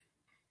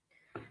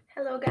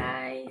Hello,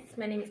 guys.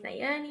 My name is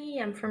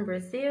Nayane. I'm from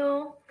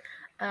Brazil.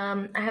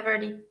 I have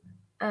already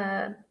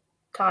uh,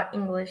 taught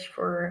English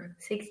for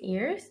 6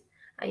 years.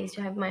 I used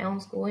to have my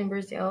own school in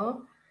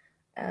Brazil,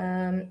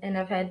 and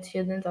I've had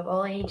students of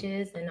all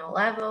ages and all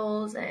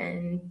levels.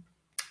 And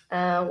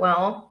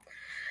well,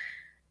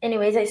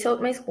 anyways, I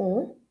sold my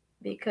school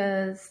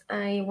because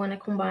I want to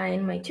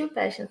combine my two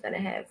passions that I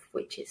have,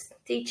 which is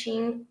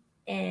teaching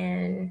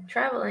and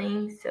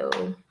traveling. So,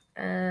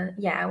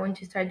 yeah, I want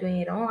to start doing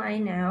it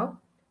online now.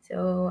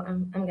 So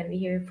I'm gonna be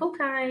here full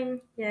time.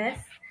 Yes.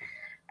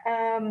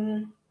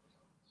 Um,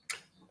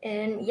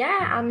 and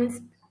yeah, I'm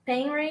in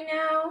Spain right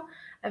now.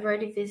 I've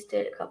already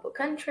visited a couple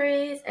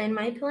countries, and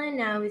my plan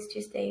now is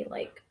to stay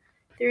like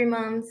 3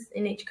 months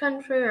in each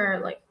country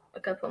or like a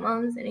couple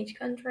months in each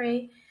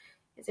country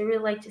because I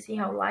really like to see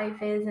how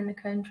life is in the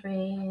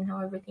country and how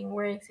everything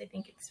works. I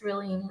think it's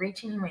really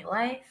enriching in my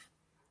life.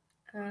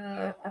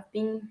 I've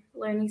been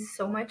learning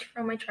so much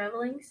from my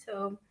traveling,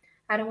 so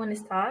I don't want to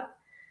stop.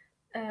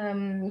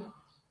 Um,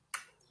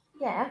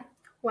 yeah,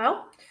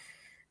 well,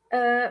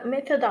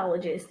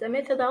 methodologies. The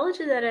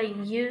methodology that I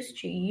used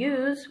to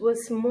use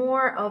was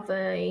more of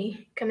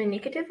a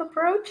communicative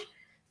approach.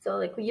 So,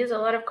 like, we use a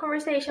lot of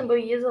conversation, but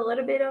we use a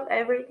little bit of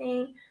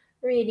everything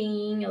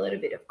reading, a little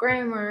bit of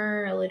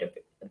grammar,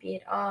 a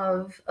bit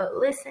of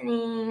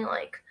listening,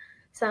 like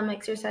some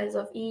exercise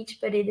of each,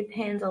 but it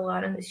depends a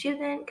lot on the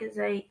student because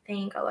I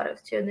think a lot of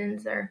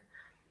students are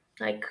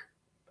like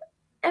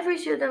every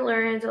student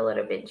learns a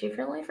little bit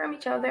differently from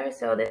each other.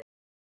 So that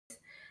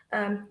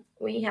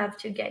we have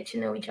to get to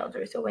know each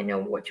other so I know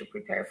what to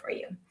prepare for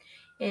you.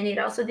 And it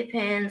also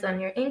depends on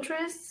your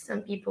interests.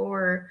 Some people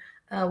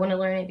want to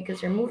learn it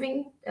because they're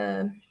moving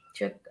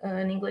to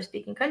an English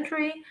speaking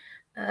country.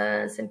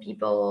 Some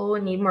people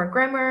need more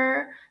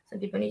grammar. Some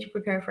people need to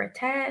prepare for a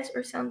test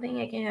or something.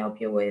 I can help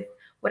you with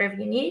whatever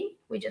you need.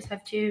 We just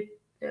have to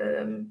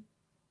um,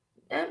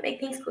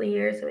 make things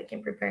clear so I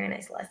can prepare a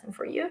nice lesson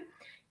for you.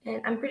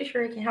 And I'm pretty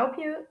sure I can help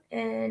you.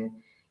 And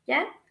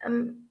yeah,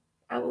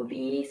 I will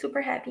be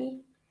super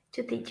happy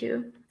to teach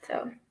you.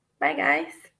 So, bye, guys.